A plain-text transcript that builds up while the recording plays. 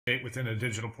within a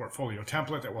digital portfolio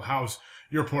template that will house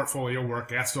your portfolio work.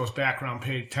 That's those background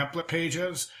page template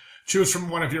pages. Choose from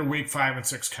one of your week 5 and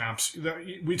 6 comps.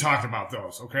 We talked about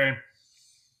those, okay?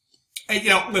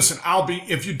 And, listen,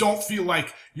 if you don't feel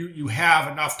like you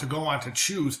have enough to go on to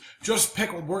choose, just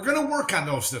pick one. We're going to work on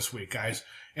those this week, guys,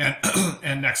 and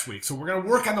and next week. So we're going to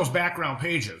work on those background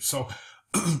pages. So,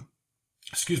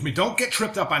 excuse me, don't get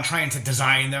tripped up on trying to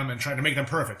design them and trying to make them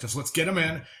perfect. Just let's get them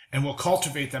in, and we'll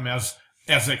cultivate them as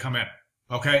they come in.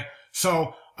 Okay?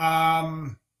 So,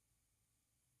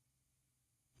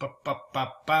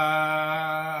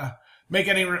 make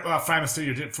any refinements to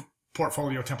your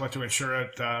portfolio template to ensure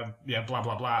it, blah,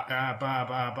 blah,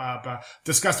 blah,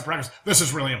 discuss the progress. This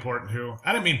is really important, too.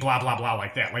 I didn't mean blah, blah, blah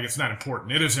like that. Like it's not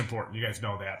important. It is important. You guys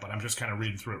know that, but I'm just kind of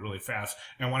reading through it really fast.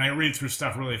 And when I read through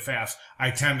stuff really fast,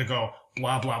 I tend to go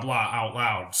blah, blah, blah out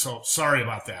loud. So sorry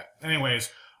about that. Anyways,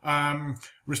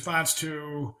 response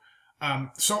to...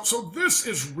 So this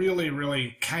is really,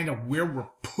 really kind of where we're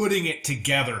putting it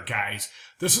together, guys.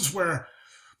 This is where,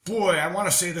 boy, I want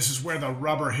to say this is where the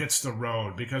rubber hits the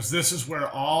road, because this is where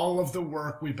all of the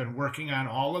work we've been working on,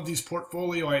 all of these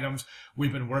portfolio items,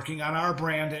 we've been working on our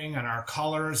branding and our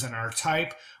colors and our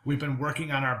type. We've been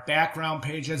working on our background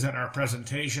pages and our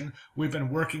presentation. We've been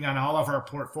working on all of our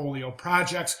portfolio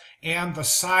projects and the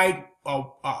side,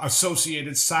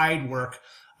 associated side work,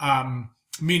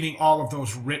 meaning all of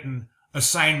those written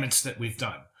assignments that we've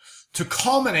done. To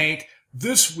culminate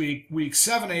this week, week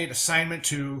 7-8, assignment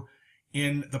 2,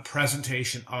 in the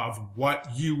presentation of what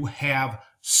you have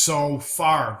so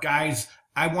far. Guys,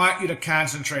 I want you to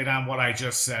concentrate on what I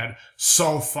just said,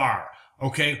 so far.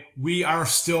 Okay? We are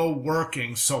still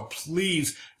working, so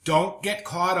please don't get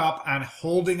caught up on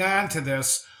holding on to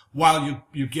this while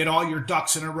you get all your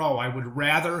ducks in a row. I would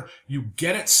rather you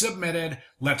get it submitted.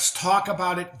 Let's talk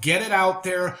about it. Get it out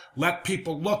there. Let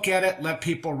people look at it. Let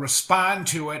people respond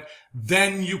to it.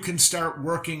 Then you can start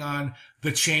working on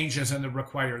the changes and the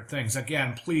required things.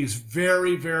 Again, please,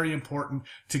 very, very important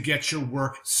to get your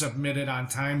work submitted on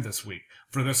time this week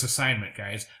for this assignment,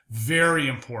 guys. Very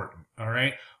important, all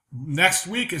right? Next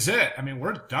week is it. I mean,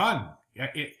 we're done.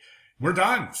 We're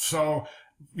done. So...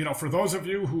 for those of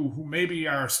you who maybe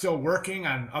are still working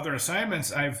on other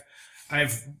assignments, I've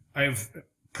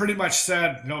pretty much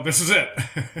said, this is it.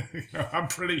 I'm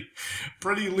pretty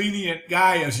lenient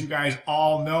guy, as you guys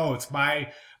all know. It's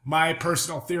my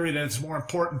personal theory that it's more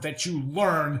important that you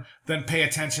learn than pay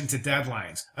attention to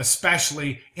deadlines,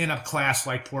 especially in a class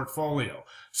like portfolio.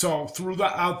 So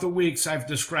throughout the weeks, I've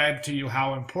described to you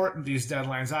how important these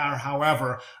deadlines are.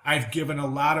 However, I've given a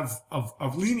lot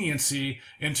of leniency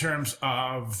in terms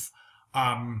of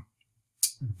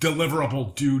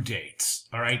deliverable due dates.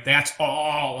 All right, that's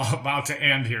all about to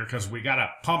end here because we got to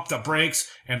pump the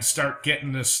brakes and start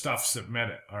getting this stuff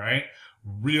submitted. All right,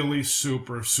 really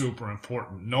super, super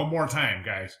important. No more time,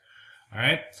 guys. All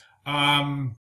right.